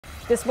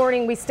This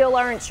morning, we still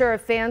aren't sure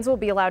if fans will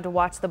be allowed to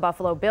watch the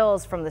Buffalo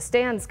Bills from the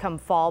stands come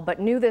fall, but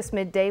new this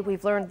midday,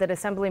 we've learned that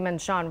Assemblyman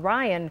Sean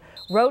Ryan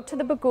wrote to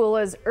the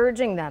Pegulas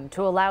urging them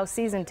to allow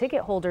season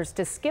ticket holders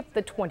to skip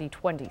the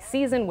 2020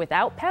 season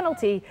without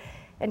penalty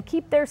and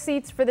keep their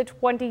seats for the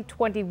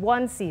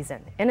 2021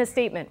 season. In a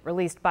statement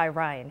released by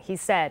Ryan, he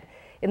said,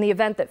 in the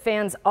event that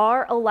fans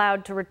are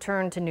allowed to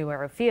return to New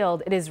Era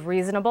Field, it is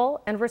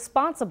reasonable and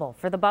responsible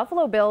for the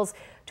Buffalo Bills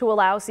to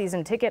allow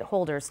season ticket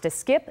holders to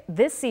skip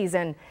this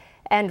season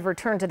and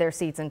return to their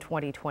seats in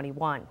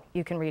 2021.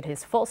 You can read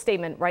his full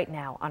statement right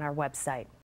now on our website.